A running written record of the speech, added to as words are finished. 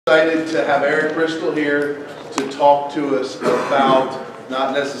Excited to have Eric Bruestle here to talk to us about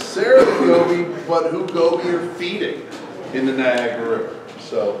not necessarily goby, but who goby are feeding in the Niagara River.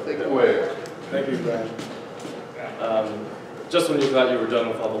 So take it away, Eric. Thank you, Brian. Just when you thought you were done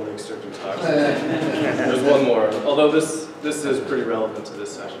with all the Lake Sturgeon talks, there's one more. Although this is pretty relevant to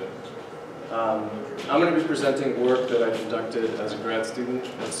this session. I'm going to be presenting work that I conducted as a grad student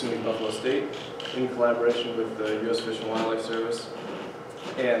at SUNY Buffalo State in collaboration with the US Fish and Wildlife Service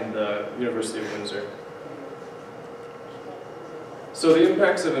and the University of Windsor. So the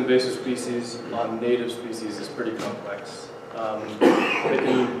impacts of invasive species on native species is pretty complex. They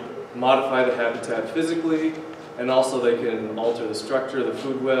can modify the habitat physically, and also they can alter the structure of the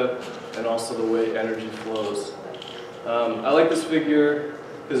food web, and also the way energy flows. I like this figure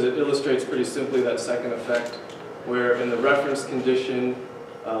because it illustrates pretty simply that second effect, where in the reference condition,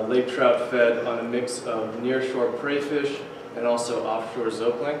 lake trout fed on a mix of nearshore prey fish and also offshore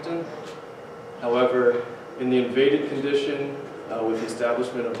zooplankton. However, in the invaded condition, with the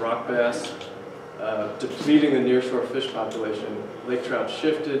establishment of rock bass, depleting the nearshore fish population, lake trout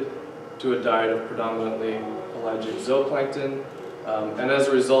shifted to a diet of predominantly pelagic zooplankton, and as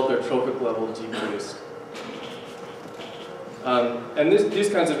a result, their trophic level decreased. And these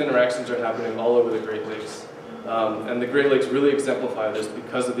kinds of interactions are happening all over the Great Lakes. And the Great Lakes really exemplify this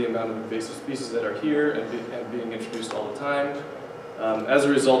because of the amount of invasive species that are here and being introduced all the time, as a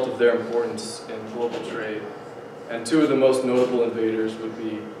result of their importance in global trade. And two of the most notable invaders would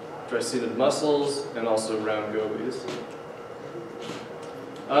be dreissenid mussels and also round gobies.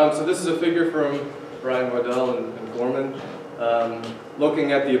 So this is a figure from Brian Waddell and Gorman,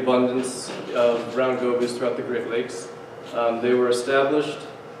 looking at the abundance of round gobies throughout the Great Lakes. They were established,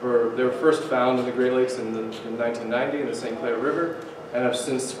 or they were first found in the Great Lakes in 1990 in the St. Clair River, and have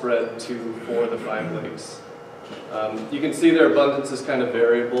since spread to 4 of the 5 lakes. You can see their abundance is kind of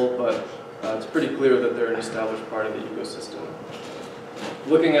variable, but it's pretty clear that they're an established part of the ecosystem.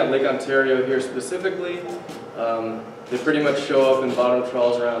 Looking at Lake Ontario here specifically, they pretty much show up in bottom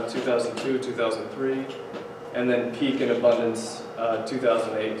trawls around 2002, 2003, and then peak in abundance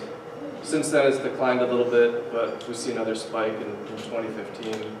 2008. Since then, it's declined a little bit, but we've seen another spike in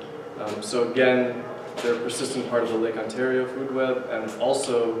 2015. So again, they're a persistent part of the Lake Ontario food web, and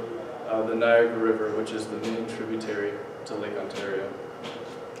also the Niagara River, which is the main tributary to Lake Ontario.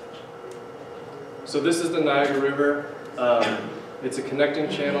 So this is the Niagara River. It's a connecting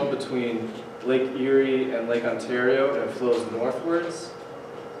channel between Lake Erie and Lake Ontario, and it flows northwards.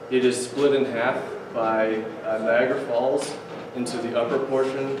 It is split in half by Niagara Falls into the upper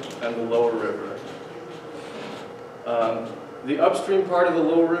portion and the lower river. The upstream part of the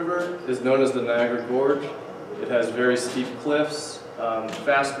lower river is known as the Niagara Gorge. It has very steep cliffs,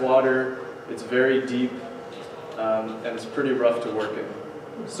 fast water, it's very deep, and it's pretty rough to work in.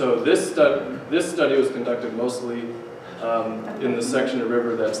 So this study was conducted mostly in the section of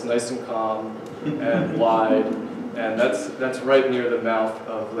river that's nice and calm and wide, and that's right near the mouth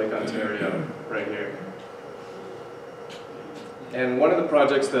of Lake Ontario, right here. And one of the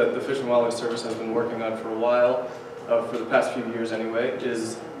projects that the Fish and Wildlife Service has been working on for a while, for the past few years anyway,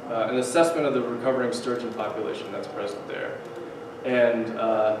 is an assessment of the recovering sturgeon population that's present there. And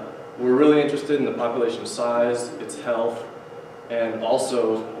we're really interested in the population size, its health, and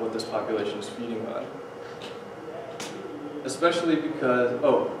also what this population is feeding on. Especially because,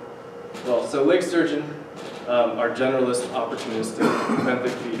 so Lake Sturgeon are generalist, opportunistic,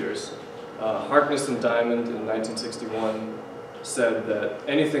 benthic feeders. Harkness and Diamond in 1961 said that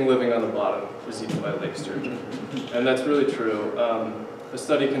anything living on the bottom is eaten by Lake Sturgeon. And that's really true. A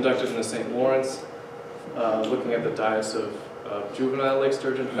study conducted in the St. Lawrence, looking at the diets of juvenile Lake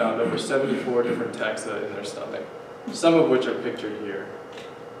Sturgeon, found over 74 different taxa in their stomach, some of which are pictured here.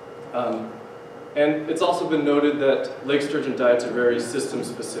 And it's also been noted that Lake Sturgeon diets are very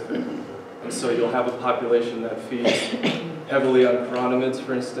system-specific. And so you'll have a population that feeds heavily on chironomids,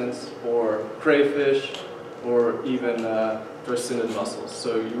 for instance, or crayfish, or even dreissenid mussels.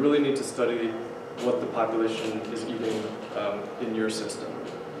 So you really need to study what the population is eating in your system.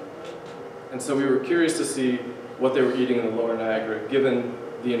 And so we were curious to see what they were eating in the Lower Niagara, given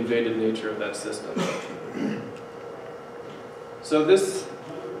the invaded nature of that system. So this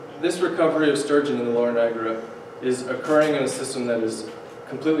recovery of sturgeon in the Lower Niagara is occurring in a system that is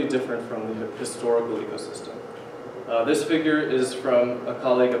completely different from the historical ecosystem. This figure is from a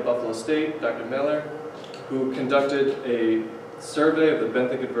colleague at Buffalo State, Dr. Miller, who conducted a survey of the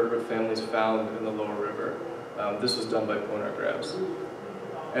benthic invertebrate families found in the lower river. This was done by pointer grabs.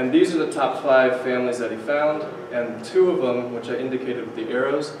 And these are the top 5 families that he found, and 2 of them, which I indicated with the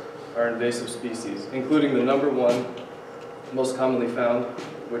arrows, are invasive species, including the #1 most commonly found,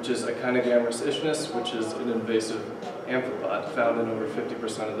 which is Echinogamous isthmus, which is an invasive amphipod found in over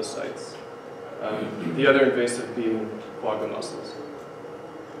 50% of the sites. The other invasive being quagga mussels.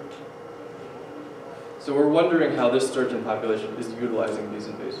 So we're wondering how this sturgeon population is utilizing these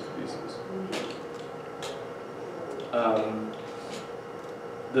invasive species.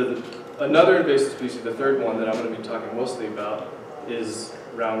 Another invasive species, the third one that I'm going to be talking mostly about, is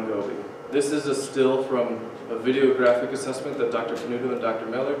round goby. This is a still from a videographic assessment that Dr. Panuto and Dr.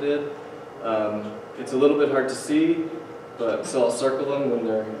 Miller did. It's a little bit hard to see, but so I'll circle them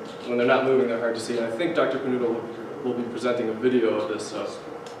when they're not moving. They're hard to see, and I think Dr. Panuto will be presenting a video of this, so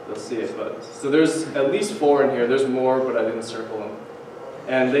they'll see it. But so there's at least 4 in here. There's more, but I didn't circle them.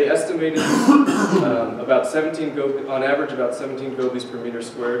 And they estimated about 17 gobies, on average about 17 gobies per meter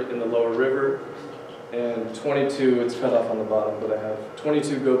squared in the Lower River, and 22, it's cut off on the bottom, but I have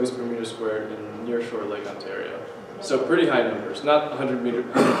 22 gobies per meter squared in nearshore Lake Ontario. So pretty high numbers, not 100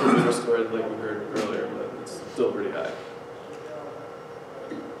 per meter squared like we heard earlier, but it's still pretty high.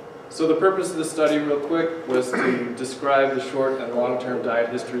 So the purpose of the study, real quick, was to describe the short and long-term diet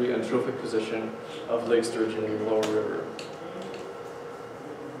history and trophic position of Lake Sturgeon in the Lower River.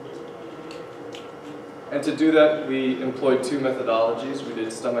 And to do that, we employed 2 methodologies. We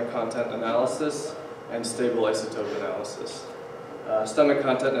did stomach content analysis and stable isotope analysis. Stomach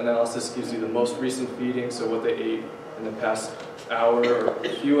content analysis gives you the most recent feeding, so what they ate in the past hour or a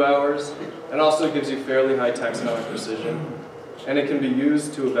few hours, and also gives you fairly high taxonomic precision, and it can be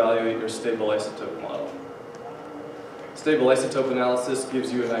used to evaluate your stable isotope model. Stable isotope analysis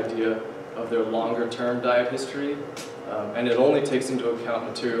gives you an idea of their longer-term diet history, and it only takes into account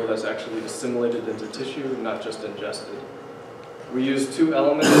material that's actually assimilated into tissue, not just ingested. We use 2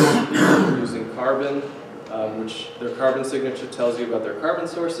 elements. We're using carbon, which their carbon signature tells you about their carbon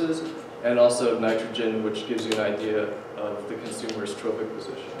sources, and also nitrogen, which gives you an idea of the consumer's trophic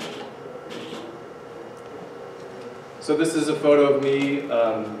position. So this is a photo of me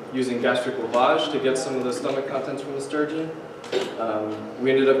using gastric lavage to get some of the stomach contents from the sturgeon.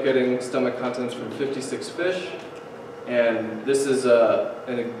 We ended up getting stomach contents from 56 fish, and this is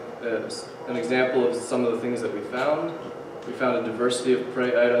an example of some of the things that we found. We found a diversity of prey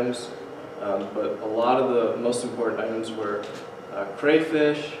items, but a lot of the most important items were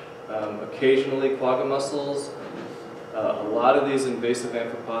crayfish, occasionally quagga mussels, a lot of these invasive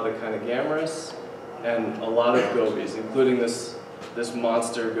amphipod Echinogamous, and a lot of gobies, including this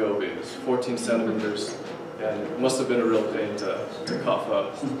monster goby. It was 14 centimeters, and it must have been a real pain to cough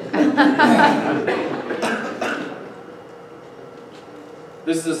up.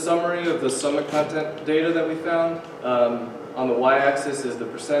 This is a summary of the stomach content data that we found. On the y-axis is the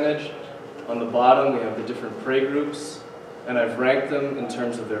percentage. On the bottom, we have the different prey groups, and I've ranked them in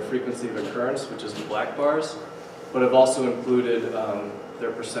terms of their frequency of occurrence, which is the black bars, but I've also included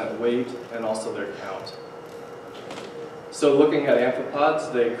their percent weight and also their count. So looking at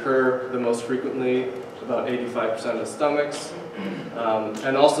amphipods, they occur the most frequently, about 85% of the stomachs,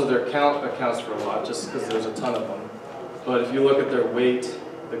 and also their count accounts for a lot, just because there's a ton of them. But if you look at their weight,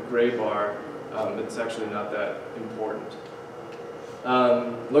 the gray bar, it's actually not that important.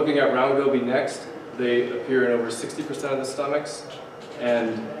 Looking at round goby next, they appear in over 60% of the stomachs,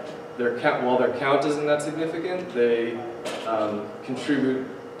 and their count, while their count isn't that significant, they contribute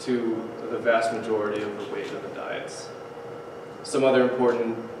to the vast majority of the weight of the diets. Some other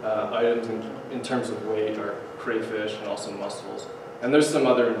important items in terms of weight are crayfish and also mussels. And there's some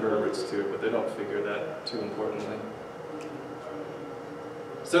other invertebrates too, but they don't figure that too importantly.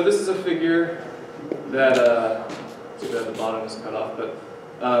 So this is a figure that, too bad the bottom is cut off, but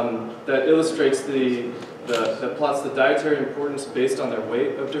that illustrates that plots the dietary importance based on their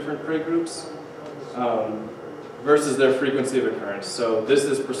weight of different prey groups versus their frequency of occurrence. So this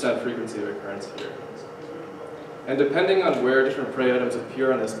is percent frequency of occurrence here. And depending on where different prey items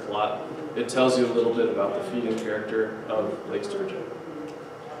appear on this plot, it tells you a little bit about the feeding character of Lake Sturgeon.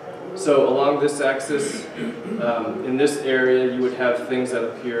 So along this axis, in this area, you would have things that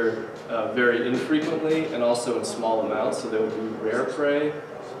appear very infrequently and also in small amounts, so they would be rare prey.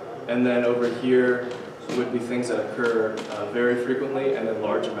 And then over here would be things that occur very frequently and in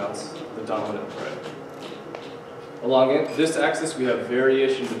large amounts, the dominant prey. Along this axis, we have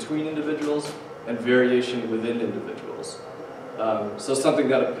variation between individuals and variation within individuals. So something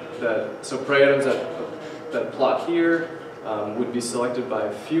so prey items that plot here would be selected by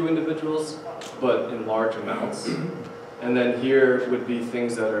a few individuals, but in large amounts. And then here would be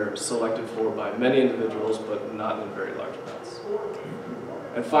things that are selected for by many individuals, but not in very large amounts.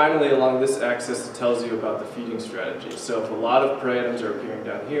 And finally, along this axis, it tells you about the feeding strategy. So if a lot of prey items are appearing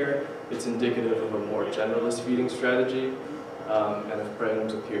down here, it's indicative of a more generalist feeding strategy. and if prey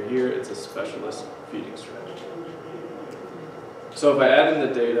items appear here, it's a specialist feeding strategy. So if I add in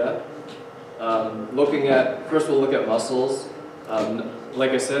the data, first we'll look at mussels.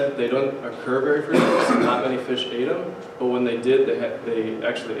 Like I said, they don't occur very frequently, so not many fish ate them, but when they did, they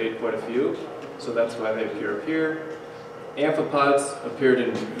actually ate quite a few, so that's why they appear up here. Amphipods appeared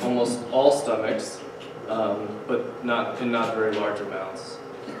in almost all stomachs, but not very large amounts.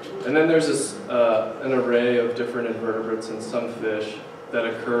 And then there's an array of different invertebrates and some fish that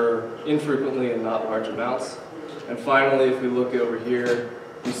occur infrequently in not large amounts. And finally, if we look over here,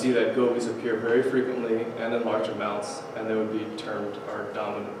 you see that gobies appear very frequently and in large amounts, and they would be termed our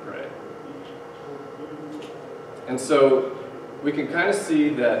dominant prey. And so we can kind of see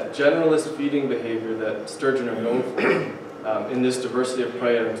that generalist feeding behavior that sturgeon are known for in this diversity of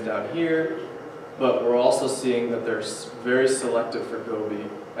prey items down here, but we're also seeing that they're very selective for goby,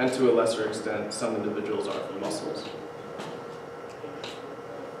 and to a lesser extent, some individuals are for mussels.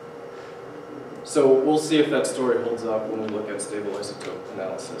 So we'll see if that story holds up when we look at stable isotope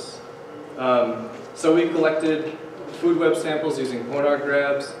analysis. So we collected food web samples using ponar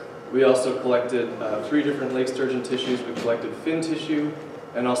grabs. We also collected 3 different lake sturgeon tissues. We collected fin tissue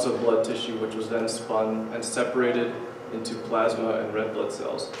and also blood tissue, which was then spun and separated into plasma and red blood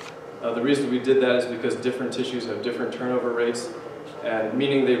cells. The reason we did that is because different tissues have different turnover rates, and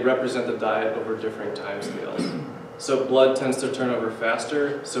meaning they represent the diet over different time scales. So blood tends to turn over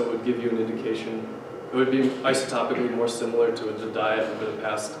faster, so it would give you an indication. It would be isotopically more similar to the diet over the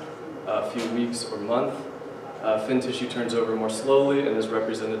past few weeks or month. Fin tissue turns over more slowly and is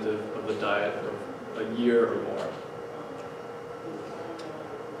representative of the diet of a year or more.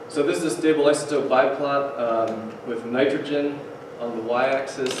 So this is a stable isotope biplot with nitrogen on the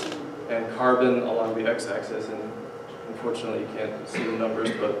y-axis and carbon along the x-axis. And unfortunately, you can't see the numbers,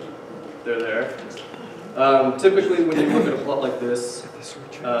 but they're there. Typically, when you look at a plot like this,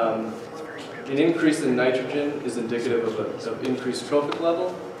 an increase in nitrogen is indicative of increased trophic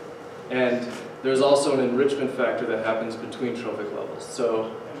level, and there's also an enrichment factor that happens between trophic levels.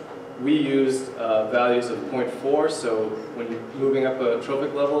 So we used values of 0.4, so when you're moving up a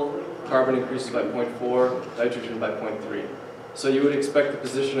trophic level, carbon increases by 0.4, nitrogen by 0.3. So you would expect the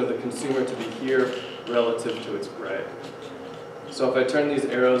position of the consumer to be here relative to its prey. So if I turn these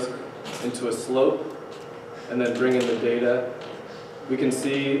arrows into a slope and then bring in the data, we can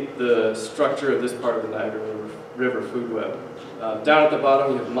see the structure of this part of the Niagara River food web. Down at the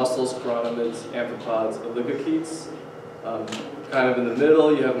bottom, you have mussels, chironomids, amphipods, oligochaetes. Kind of in the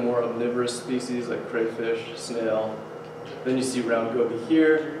middle, you have more omnivorous species like crayfish, snail. Then you see round goby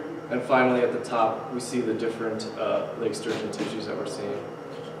here. And finally, at the top, we see the different lake sturgeon tissues that we're seeing.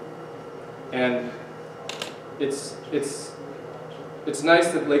 And it's nice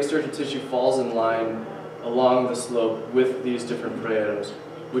that lake sturgeon tissue falls in line along the slope with these different prey items,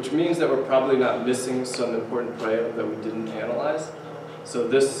 which means that we're probably not missing some important prey item that we didn't analyze. So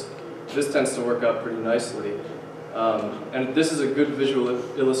this tends to work out pretty nicely. And this is a good visual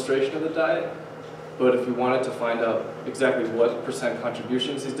illustration of the diet, but if you wanted to find out exactly what %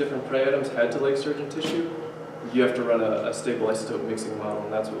 contributions these different prey items had to lake sturgeon tissue, you have to run a stable isotope mixing model,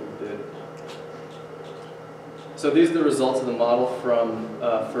 and that's what we did. So these are the results of the model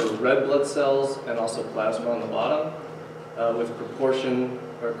for red blood cells and also plasma on the bottom, with proportion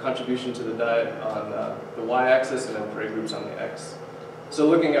or contribution to the diet on the y-axis and then prey groups on the x. So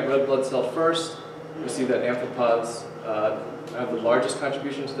looking at red blood cell first, we see that amphipods have the largest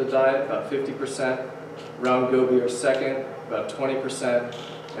contribution to the diet, about 50%. Round goby are second, about 20%,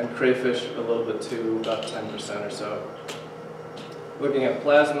 and crayfish a little bit too, about 10% or so. Looking at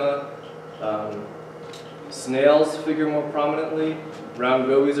plasma, snails figure more prominently. Round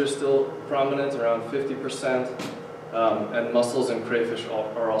gobies are still prominent, around 50%, and mussels and crayfish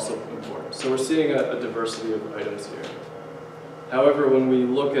are also important. So we're seeing a diversity of items here. However, when we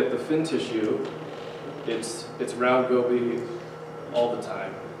look at the fin tissue, it's round goby all the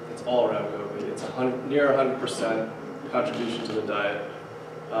time. It's all round goby. It's near 100% contribution to the diet.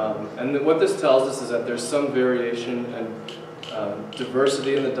 And what this tells us is that there's some variation and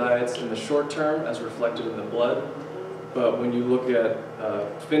diversity in the diets in the short term as reflected in the blood. But when you look at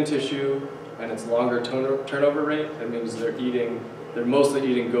fin tissue and its longer turnover rate, that means they're mostly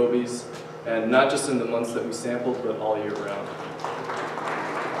eating gobies, and not just in the months that we sampled, but all year round.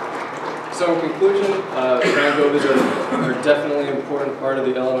 So in conclusion, round gobies are definitely an important part of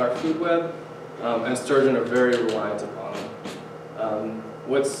the LNR food web, and sturgeon are very reliant upon them.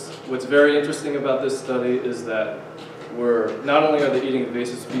 What's very interesting about this study is that not only are they eating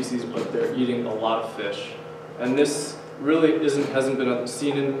invasive species, but they're eating a lot of fish. And this really hasn't been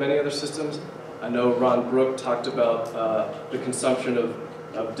seen in many other systems. I know Ron Brook talked about the consumption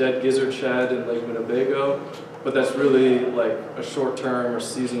of dead gizzard shad in Lake Winnebago, but that's really like a short-term or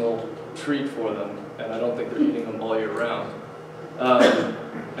seasonal treat for them, and I don't think they're eating them all year round.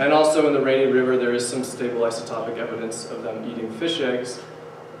 And also in the Rainy River, there is some stable isotopic evidence of them eating fish eggs,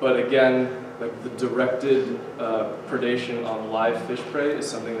 but again, like the directed predation on live fish prey is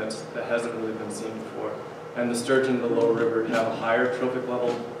something that hasn't really been seen before. And the sturgeon in the Lower River have a higher trophic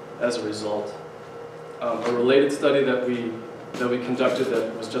level as a result. A related study that we conducted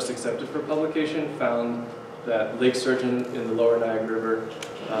that was just accepted for publication found that lake sturgeon in the Lower Niagara River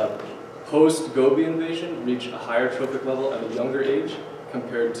post-goby invasion reach a higher trophic level at a younger age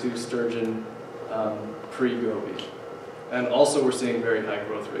compared to sturgeon pre-goby. And also we're seeing very high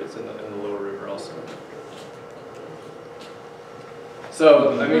growth rates in the Lower River also.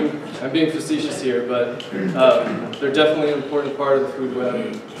 So, I mean, I'm being facetious here, but they're definitely an important part of the food web,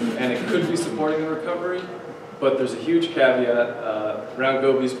 and it could be supporting the recovery, but there's a huge caveat. Round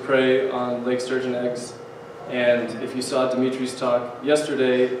gobies prey on lake sturgeon eggs, and if you saw Dimitri's talk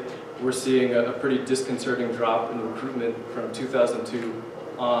yesterday, we're seeing a pretty disconcerting drop in recruitment from 2002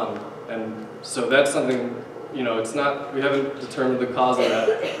 on, and so that's something, you know, it's not, we haven't determined the cause of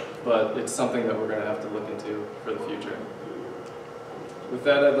that, but it's something that we're going to have to look into for the future. With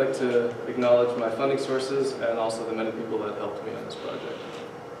that, I'd like to acknowledge my funding sources and also the many people that helped me on this project.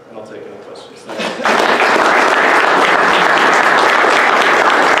 And I'll take any questions.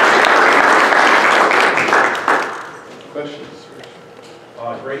 Questions?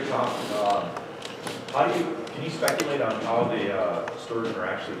 Great talk. Can you speculate on how the sturgeon are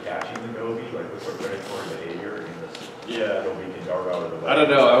actually catching the goby? Like what's their predatory behavior in this goby can dart out of the way? I don't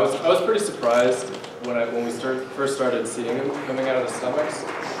know. I was pretty surprised when we first started seeing them coming out of the stomachs.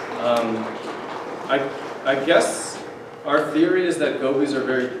 I guess our theory is that gobies are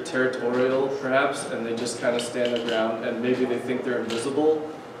very territorial, perhaps, and they just kind of stand their ground, and maybe they think they're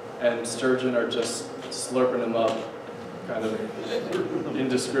invisible, and sturgeon are just slurping them up, kind of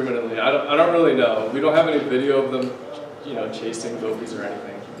indiscriminately. I don't really know. We don't have any video of them, you know, chasing gobies or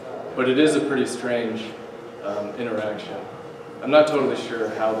anything, but it is a pretty strange interaction. I'm not totally sure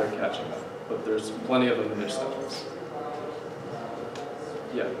how they're catching them, but there's plenty of them in their stomachs.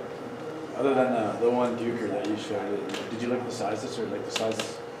 Yeah. Other than the one duker that you showed, did you look at the sizes or like the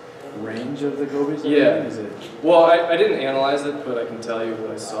size range of the gobies? Yeah. Is it? Well, I didn't analyze it, but I can tell you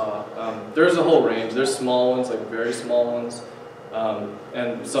what I saw. There's a whole range. There's small ones, like very small ones,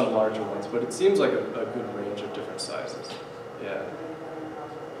 and some larger ones, but it seems like a good range of different sizes. Yeah.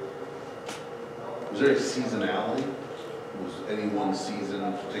 Was there a seasonality? Was any one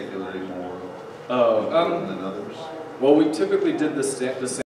season particularly more important than others? Well, we typically did the same